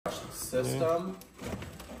system,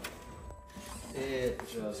 it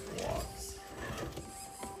just walks.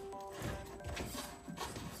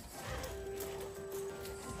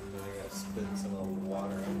 And then I gotta spin some of the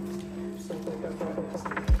water out. Something I got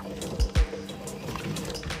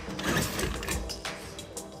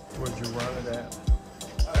Where'd you run it at?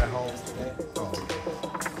 At home today? Oh, okay.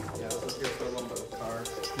 Yeah, I was up here for a little bit of car.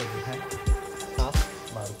 Huh?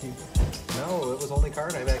 A lot of people. No, it was only car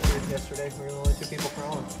night back here yesterday. We were the only 2 people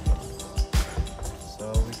crawling. So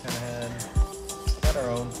we kind of had our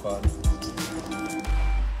own fun.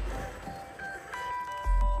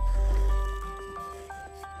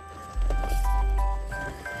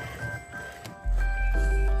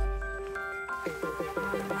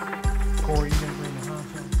 Corey, you didn't bring the hot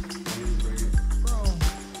sauce? Bro.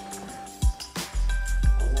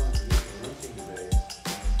 I wanted to do some rinsing today.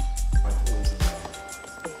 My tools and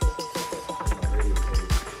my radio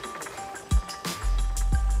tape.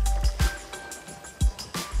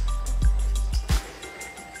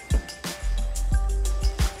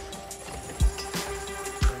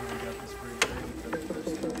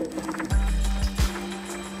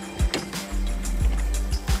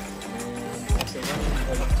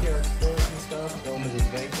 Going to this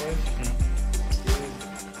Vanquish.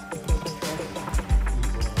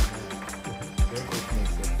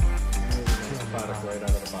 Product right out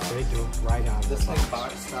of the box. They do right out of This the thing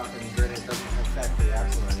box. box stop and granted doesn't affect the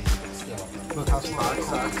axle or anything, but still. Look how smart it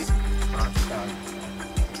Box is. box stop.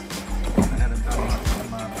 I had them done on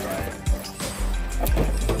my Right.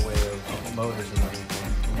 The way of motors and everything.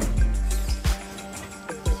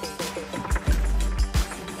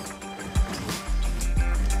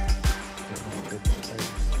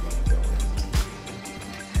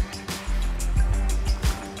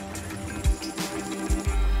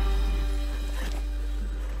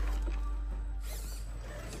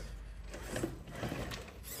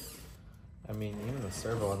 I mean, even the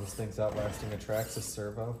servo on this thing's outlasting a Traxxas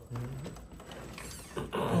servo.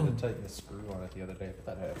 I had to tighten the screw on it the other day, but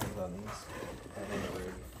that happens on these. That ain't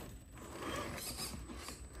weird.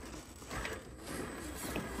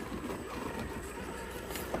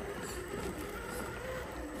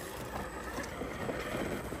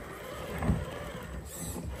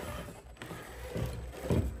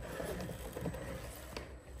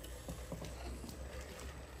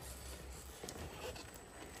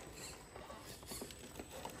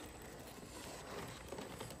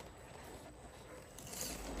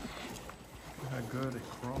 How good it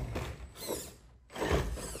crawls.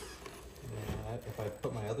 Yeah, if I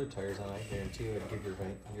put my other tires on, I guarantee you I'd give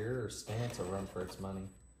your stance a run for its money.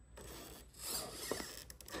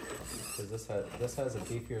 Because this has a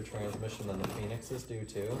beefier transmission than the Phoenixes do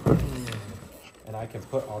too. And I can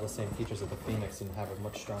put all the same features of the Phoenix and have a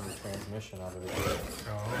much stronger transmission out of it.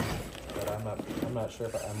 Oh. But I'm not sure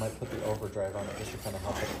if I might put the overdrive on it just to kind of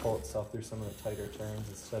help it pull itself through some of the tighter turns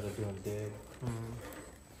instead of doing dig.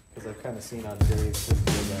 Because I've kind of seen on digs that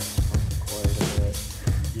do that quite a bit.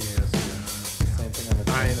 Yes. Same thing on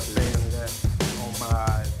the I ain't a Traxxas. fan of that. On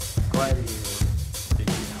my Gladiator, it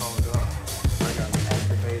gets hung up. I got it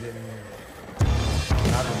activated and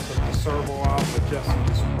I just took the servo off, adjusted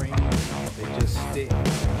the spring, they just stick.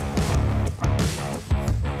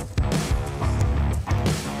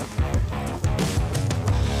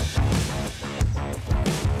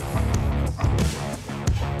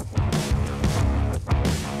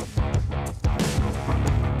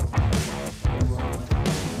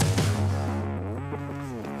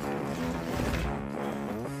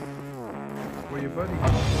 Where your buddy?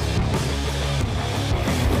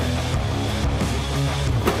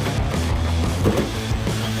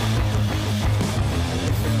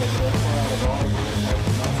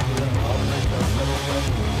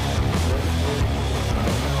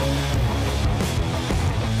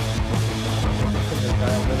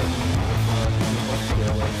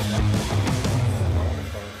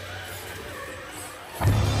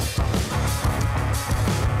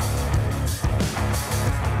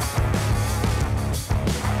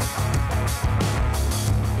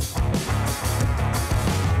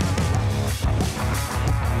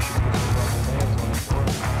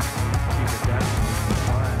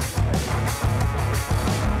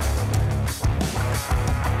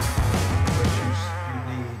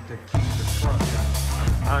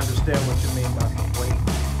 I understand what you mean by the weight.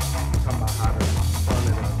 You're talking about how to run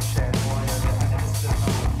it on chassis. It's just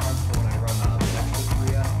on the front so when I run the extra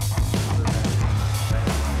 3S, other than that,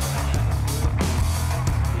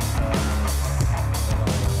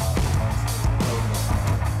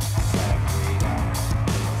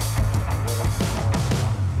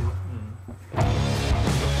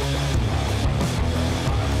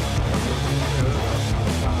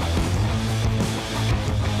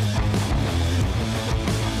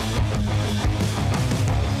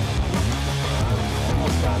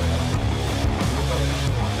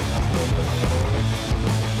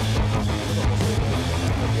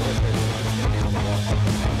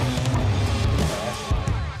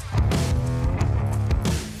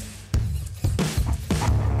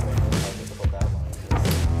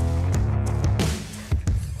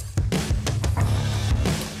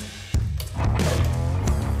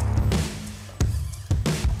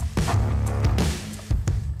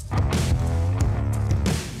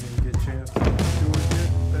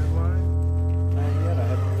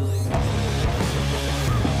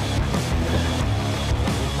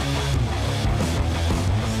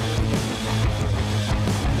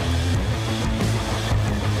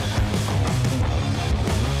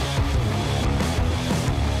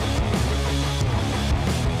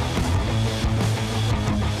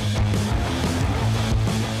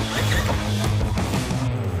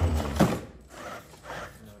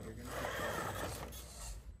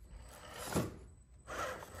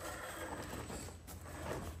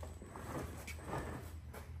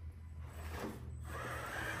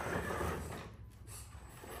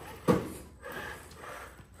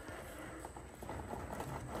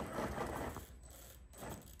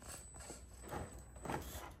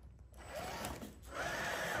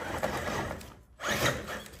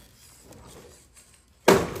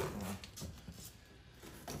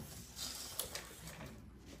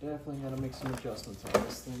 Definitely gotta make some adjustments on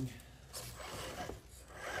this thing.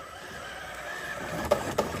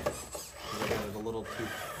 I got it a little too.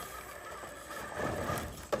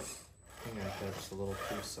 I think I got it just a little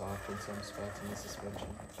too soft in some spots in the suspension.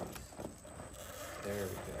 There we go.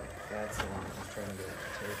 That's the one I was trying to get it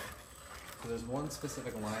to take. So there's one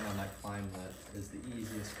specific line on that climb that is the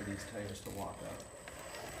easiest for these tires to walk up.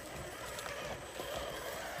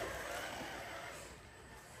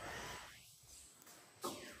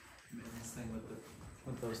 Man, this thing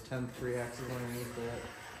with those 10 3-axles underneath that,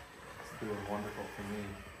 it's doing wonderful for me.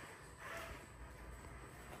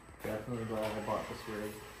 Definitely glad I bought this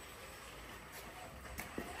rig.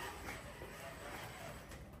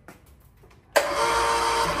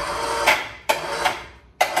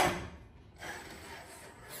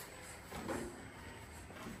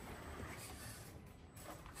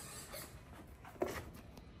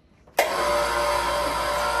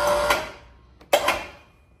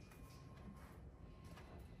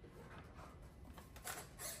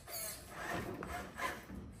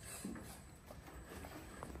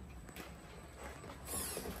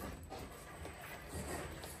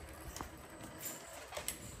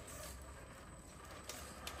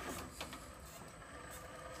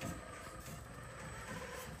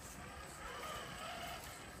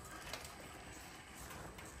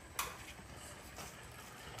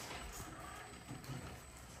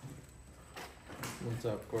 What's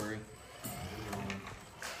up, Corey?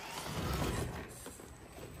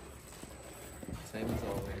 Same as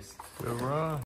always. Good run.